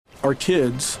Our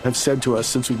kids have said to us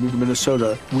since we moved to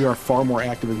Minnesota, we are far more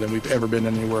active than we've ever been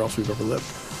anywhere else we've ever lived.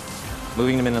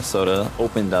 Moving to Minnesota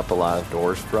opened up a lot of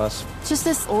doors for us. Just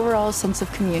this overall sense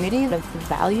of community, of the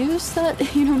values that,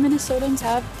 Minnesotans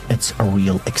have. It's a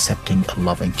real accepting,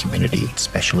 loving community,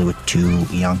 especially with 2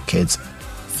 young kids.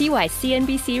 See why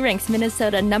CNBC ranks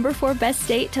Minnesota number 4 best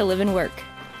state to live and work.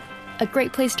 A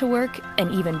great place to work,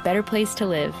 an even better place to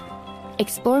live.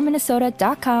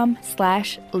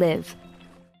 ExploreMinnesota.com/live.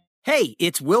 Hey,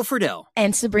 it's Will Friedle.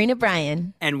 And Sabrina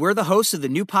Bryan. And we're the hosts of the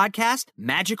new podcast,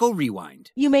 Magical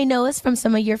Rewind. You may know us from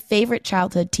some of your favorite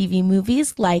childhood TV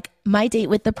movies like My Date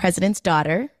with the President's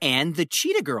Daughter. And the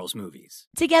Cheetah Girls movies.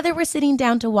 Together, we're sitting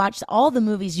down to watch all the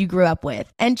movies you grew up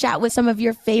with and chat with some of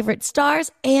your favorite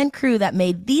stars and crew that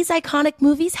made these iconic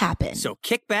movies happen. So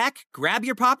kick back, grab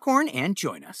your popcorn, and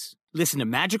join us. Listen to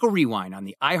Magical Rewind on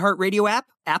the iHeartRadio app,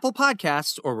 Apple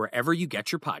Podcasts, or wherever you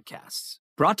get your podcasts.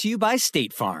 Brought to you by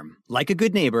State Farm. Like a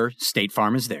good neighbor, State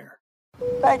Farm is there.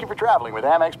 Thank you for traveling with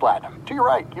Amex Platinum. To your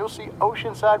right, you'll see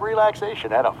oceanside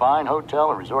relaxation at a fine hotel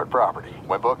and resort property.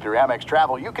 When booked through Amex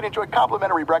Travel, you can enjoy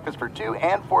complimentary breakfast for 2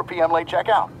 and 4 p.m. late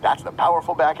checkout. That's the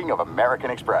powerful backing of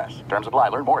American Express. Terms apply.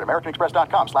 Learn more at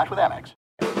americanexpress.com/withAmex.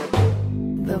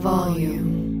 The volume.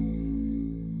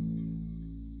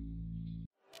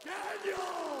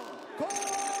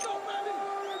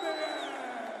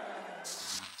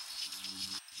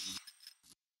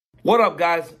 What up,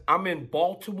 guys? I'm in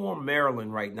Baltimore,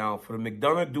 Maryland right now for the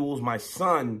McDonough Duels. My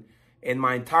son and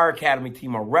my entire academy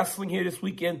team are wrestling here this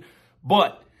weekend.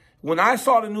 But when I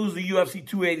saw the news of UFC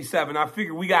 287, I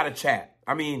figured we got to chat.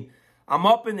 I mean, I'm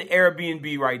up in the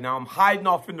Airbnb right now. I'm hiding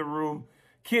off in the room.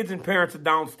 Kids and parents are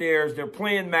downstairs. They're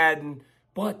playing Madden.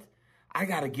 But I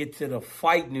got to get to the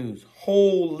fight news.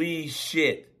 Holy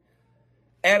shit.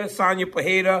 Adesanya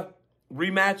Pereira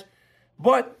rematch.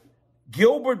 But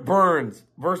Gilbert Burns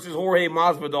versus Jorge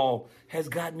Masvidal has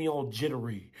got me all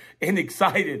jittery and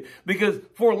excited because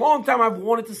for a long time I've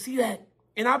wanted to see that.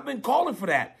 And I've been calling for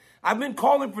that. I've been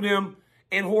calling for them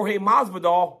and Jorge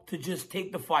Masvidal to just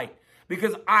take the fight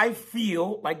because I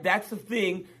feel like that's the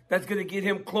thing that's going to get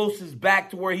him closest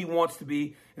back to where he wants to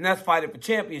be, and that's fighting for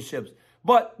championships.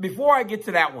 But before I get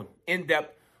to that one in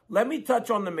depth, let me touch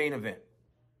on the main event.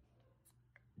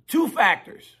 Two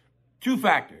factors.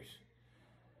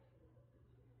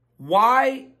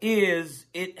 Why is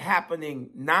it happening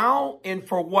now, and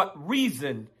for what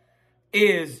reason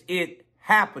is it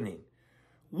happening?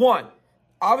 One,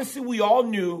 obviously we all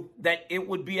knew that it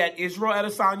would be at Israel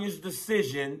Adesanya's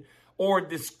decision or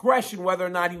discretion whether or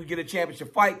not he would get a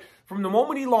championship fight. From the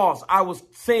moment he lost, I was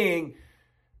saying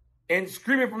and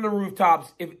screaming from the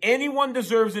rooftops, if anyone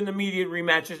deserves an immediate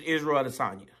rematch, it's Israel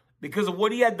Adesanya because of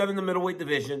what he had done in the middleweight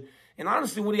division and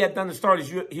honestly what he had done to start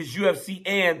his UFC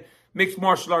and mixed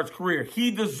martial arts career.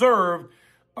 He deserved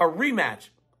a rematch.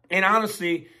 And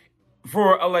honestly,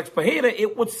 for Alex Pereira,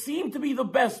 it would seem to be the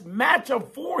best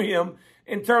matchup for him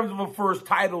in terms of a first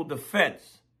title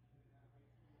defense.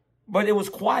 But it was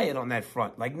quiet on that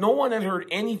front. Like, no one had heard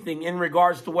anything in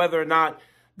regards to whether or not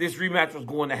this rematch was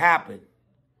going to happen.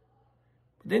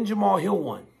 But then Jamal Hill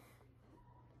won.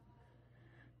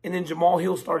 And then Jamal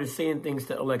Hill started saying things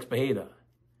to Alex Pereira.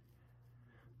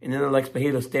 And then Alex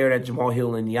Pereira stared at Jamal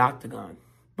Hill in the octagon.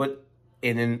 And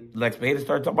then Alex Pereira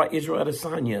started talking about Israel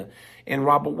Adesanya and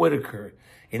Robert Whittaker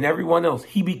and everyone else.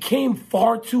 He became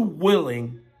far too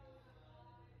willing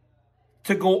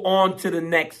to go on to the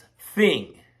next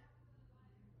thing.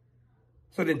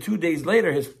 So then 2 days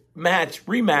later, his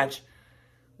rematch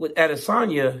with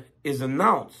Adesanya is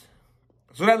announced.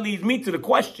 So that leads me to the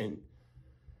question.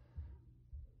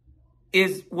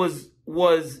 Is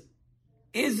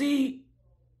he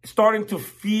starting to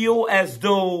feel as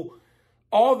though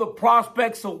all the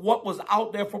prospects of what was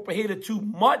out there for Pereira too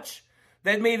much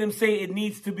that made him say it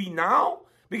needs to be now?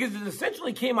 Because it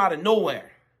essentially came out of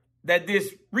nowhere that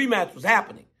this rematch was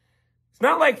happening. It's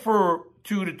not like for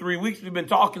 2 to 3 weeks we've been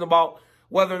talking about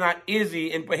whether or not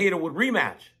Izzy and Pereira would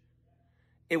rematch.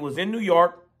 It was in New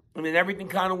York, and then everything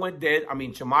kind of went dead. I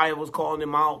mean, Chimaev was calling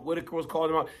him out. Whittaker was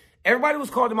calling him out. Everybody was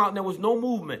calling him out, and there was no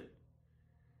movement.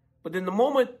 But then the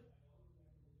moment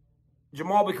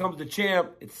Jamal becomes the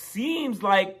champ, it seems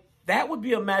like that would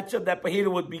be a matchup that Pereira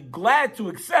would be glad to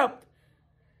accept.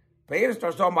 Pereira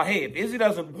starts talking about, hey, if Izzy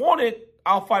doesn't want it,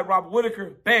 I'll fight Robert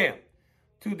Whittaker. Bam.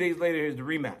 2 days later, here's the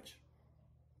rematch.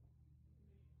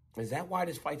 Is that why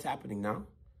this fight's happening now?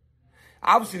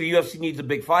 Obviously, the UFC needs a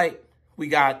big fight. We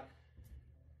got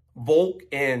Volk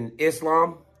and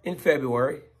Islam in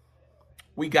February.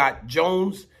 We got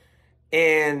Jones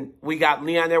and we got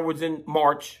Leon Edwards in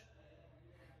March.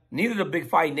 Needed a big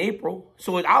fight in April.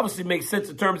 So it obviously makes sense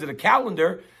in terms of the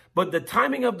calendar. But the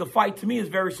timing of the fight to me is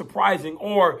very surprising,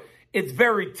 or it's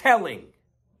very telling.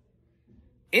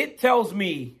 It tells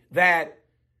me that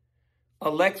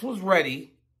Alex was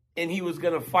ready and he was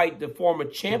going to fight the former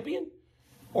champion,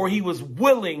 or he was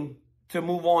willing to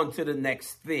move on to the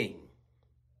next thing.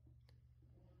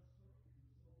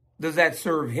 Does that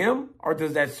serve him, or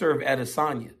does that serve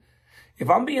Adesanya? If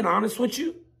I'm being honest with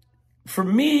you, for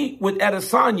me, with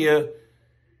Adesanya,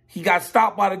 he got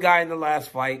stopped by the guy in the last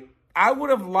fight. I would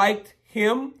have liked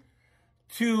him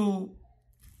to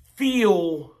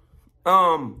feel,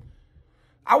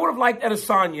 I would have liked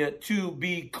Adesanya to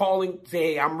be calling,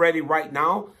 say, hey, I'm ready right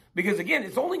now. Because again,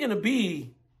 it's only going to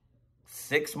be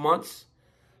 6 months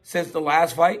since the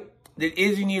last fight. Did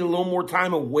Izzy need a little more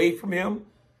time away from him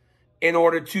in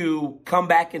order to come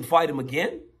back and fight him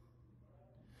again?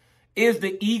 Is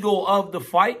the ego of the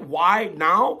fight why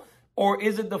now? Or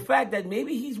is it the fact that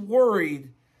maybe he's worried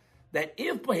that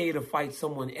if Pereira fights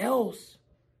someone else,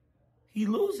 he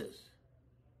loses?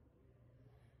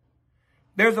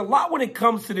 There's a lot when it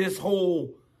comes to this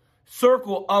whole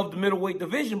circle of the middleweight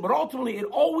division, but ultimately it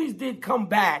always did come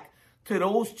back to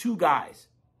those two guys,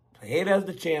 Pereira as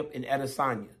the champ and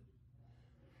Adesanya.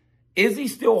 Izzy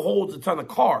still holds a ton of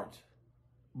cards,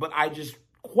 but I just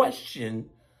question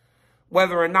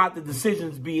whether or not the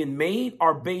decisions being made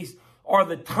are based, or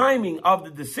the timing of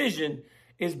the decision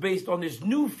is based on this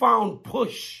newfound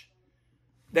push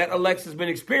that Alex has been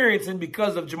experiencing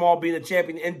because of Jamal being a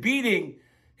champion and beating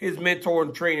his mentor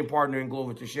and training partner in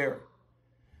Glover Teixeira.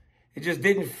 It just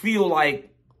didn't feel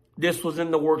like this was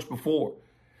in the works before.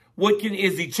 What can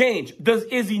Izzy change? Does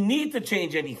Izzy need to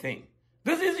change anything?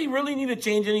 Does Izzy really need to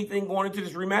change anything going into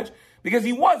this rematch? Because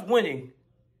he was winning.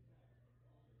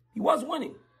 He was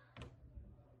winning.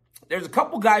 There's a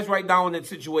couple guys right now in that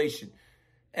situation.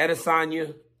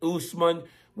 Adesanya, Usman,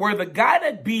 where the guy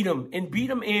that beat him and beat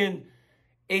him in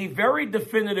a very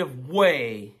definitive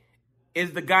way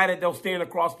is the guy that they'll stand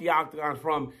across the octagon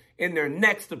from in their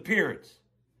next appearance.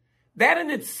 That in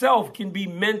itself can be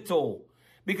mental,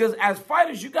 because as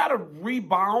fighters, you got to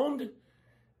rebound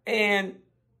and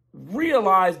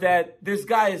realize that this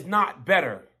guy is not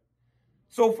better.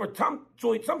 So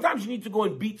sometimes you need to go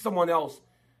and beat someone else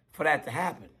for that to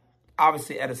happen.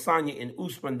 Obviously, Adesanya and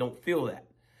Usman don't feel that.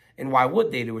 And why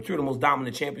would they? They were two of the most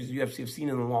dominant champions the UFC have seen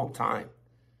in a long time.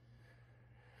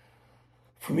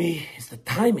 For me, it's the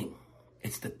timing.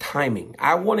 It's the timing.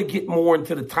 I want to get more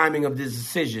into the timing of this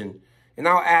decision. And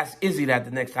I'll ask Izzy that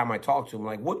the next time I talk to him.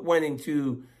 Like, what went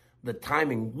into the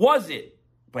timing? Was it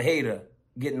Pereira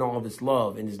getting all this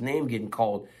love and his name getting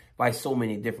called by so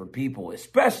many different people,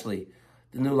 especially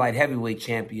the new light heavyweight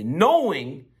champion,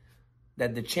 knowing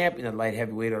that the champion of light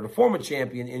heavyweight, or the former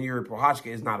champion in Yuri Prochazka,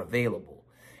 is not available?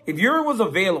 If Yuri was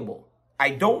available, I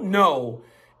don't know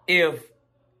if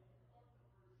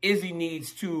Izzy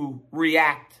needs to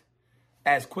react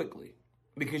as quickly,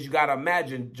 because you got to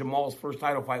imagine Jamal's first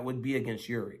title fight would be against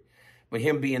Yuri. But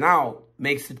him being out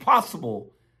makes it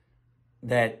possible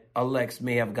that Alex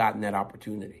may have gotten that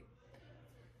opportunity.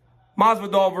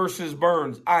 Masvidal versus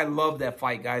Burns. I love that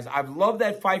fight, guys. I've loved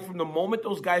that fight from the moment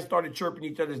those guys started chirping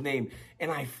each other's name.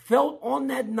 And I felt on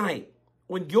that night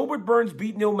when Gilbert Burns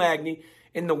beat Neil Magny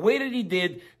in the way that he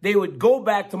did, they would go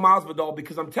back to Masvidal,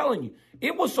 because I'm telling you,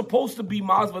 it was supposed to be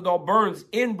Masvidal Burns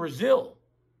in Brazil.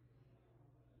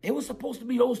 It was supposed to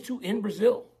be those two in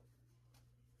Brazil.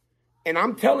 And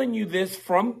I'm telling you this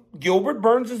from Gilbert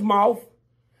Burns' mouth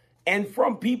and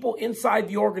from people inside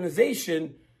the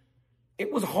organization.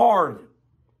 It was hard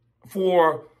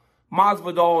for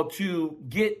Masvidal to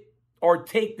get or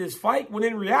take this fight, when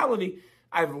in reality,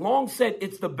 I've long said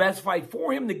it's the best fight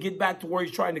for him to get back to where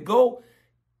he's trying to go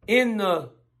in the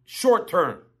short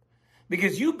term.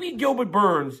 Because you beat Gilbert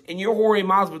Burns and you're Jorge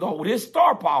Masvidal with his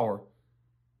star power,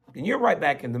 then you're right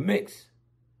back in the mix.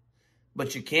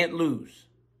 But you can't lose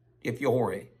if you're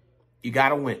Jorge. You got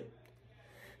to win.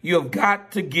 You have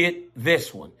got to get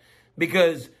this one.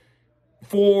 Because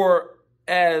for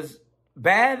as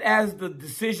bad as the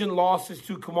decision losses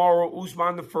to Kamaru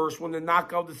Usman the first one, the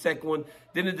knockout the second one,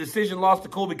 then the decision loss to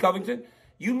Colby Covington,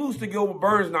 you lose to Gilbert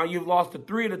Burns, now you've lost to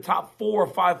 3 of the top 4 or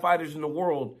 5 fighters in the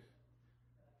world.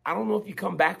 I don't know if you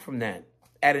come back from that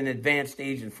at an advanced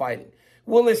stage in fighting.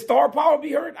 Will his star power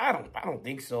be hurt? I don't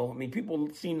think so. I mean,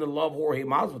 people seem to love Jorge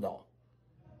Masvidal.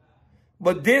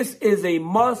 But this is a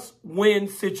must-win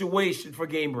situation for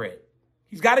Game Bread.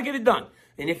 He's got to get it done.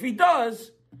 And if he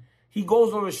does, he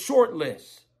goes on a short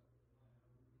list,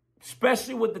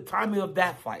 especially with the timing of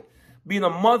that fight, being a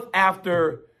month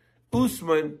after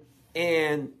Usman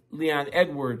and Leon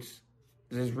Edwards'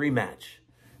 rematch.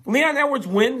 If Leon Edwards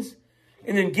wins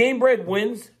and then Game Bread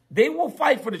wins, they will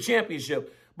fight for the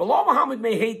championship. Bilal Muhammad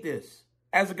may hate this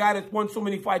as a guy that's won so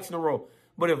many fights in a row.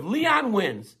 But if Leon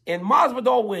wins and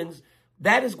Masvidal wins,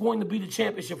 that is going to be the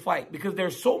championship fight because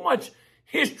there's so much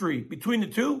history between the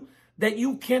two that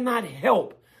you cannot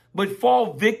help but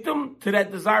fall victim to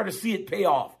that desire to see it pay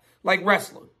off. Like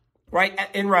wrestling, right?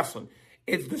 In wrestling.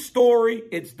 It's the story,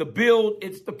 it's the build,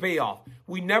 it's the payoff.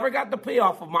 We never got the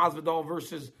payoff of Masvidal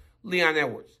versus Leon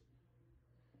Edwards.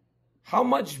 How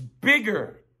much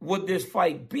bigger would this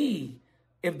fight be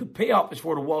if the payoff is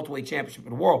for the welterweight championship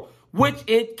of the world, which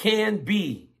it can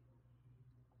be?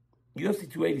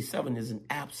 UFC 287 is an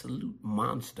absolute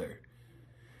monster.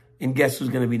 And guess who's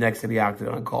going to be next to the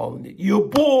octagon calling it? Your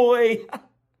boy!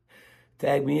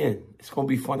 Tag me in. It's going to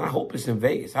be fun. I hope it's in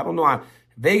Vegas. I don't know.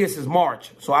 Vegas is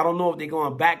March, so I don't know if they're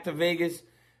going back to Vegas.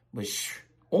 But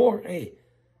or, hey,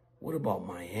 what about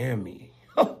Miami?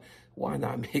 Why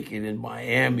not make it in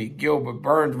Miami? Gilbert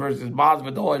Burns versus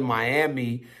Masvidal in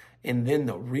Miami, and then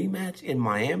the rematch in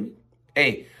Miami?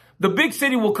 Hey, the big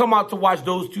city will come out to watch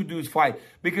those two dudes fight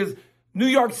because New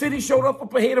York City showed up for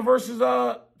Pereira versus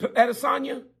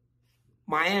Adesanya.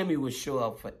 Miami would show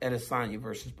up for Adesanya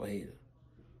versus Pereira.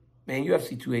 Man,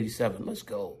 UFC 287, let's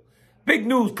go. Big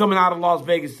news coming out of Las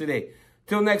Vegas today.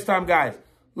 Till next time, guys.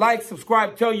 Like,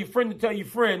 subscribe, tell your friend to tell your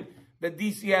friend that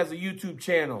DC has a YouTube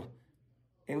channel.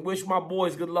 And wish my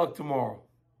boys good luck tomorrow.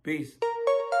 Peace.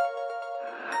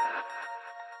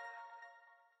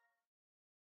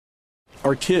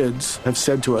 Our kids have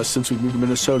said to us since we moved to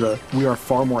Minnesota, we are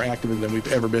far more active than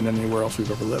we've ever been anywhere else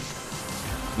we've ever lived.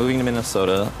 Moving to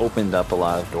Minnesota opened up a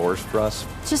lot of doors for us.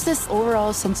 Just this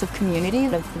overall sense of community,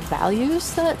 of the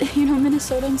values that,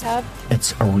 Minnesotans have.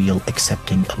 It's a real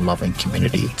accepting, loving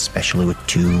community, especially with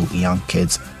two young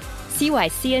kids. See why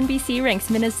CNBC ranks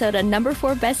Minnesota number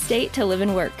 4 best state to live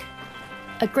and work.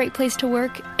 A great place to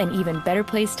work, an even better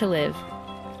place to live.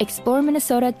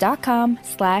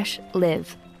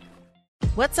 ExploreMinnesota.com/live.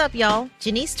 What's up, y'all?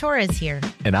 Janice Torres here.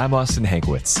 And I'm Austin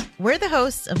Hankwitz. We're the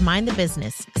hosts of Mind the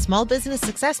Business, Small Business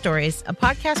Success Stories, a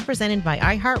podcast presented by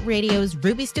iHeartRadio's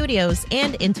Ruby Studios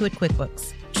and Intuit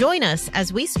QuickBooks. Join us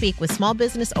as we speak with small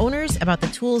business owners about the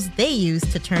tools they use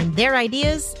to turn their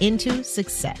ideas into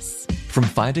success. From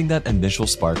finding that initial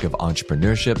spark of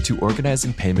entrepreneurship to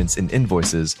organizing payments and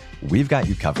invoices, we've got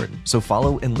you covered. So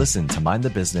follow and listen to Mind the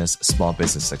Business, Small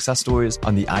Business Success Stories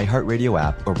on the iHeartRadio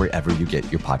app or wherever you get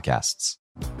your podcasts.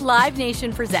 Live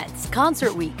Nation presents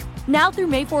Concert Week. Now through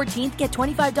May 14th, get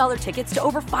 $25 tickets to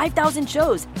over 5,000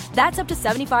 shows. That's up to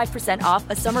 75% off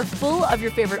a summer full of your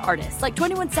favorite artists like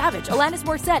 21 Savage, Alanis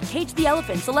Morissette, Cage the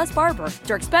Elephant, Celeste Barber,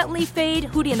 Dierks Bentley, Fade,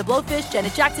 Hootie and the Blowfish,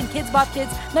 Janet Jackson, Kidz Bop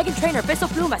Kids, Meghan Trainor, Peso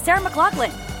Pluma, Sarah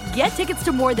McLachlan. Get tickets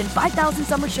to more than 5,000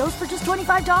 summer shows for just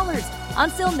 $25.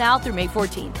 Until now through May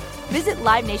 14th. Visit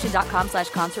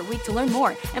LiveNation.com/Concert Week to learn more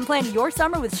and plan your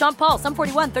summer with Sean Paul, Sum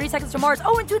 41, 30 Seconds to Mars,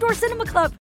 and Two Door Cinema Club.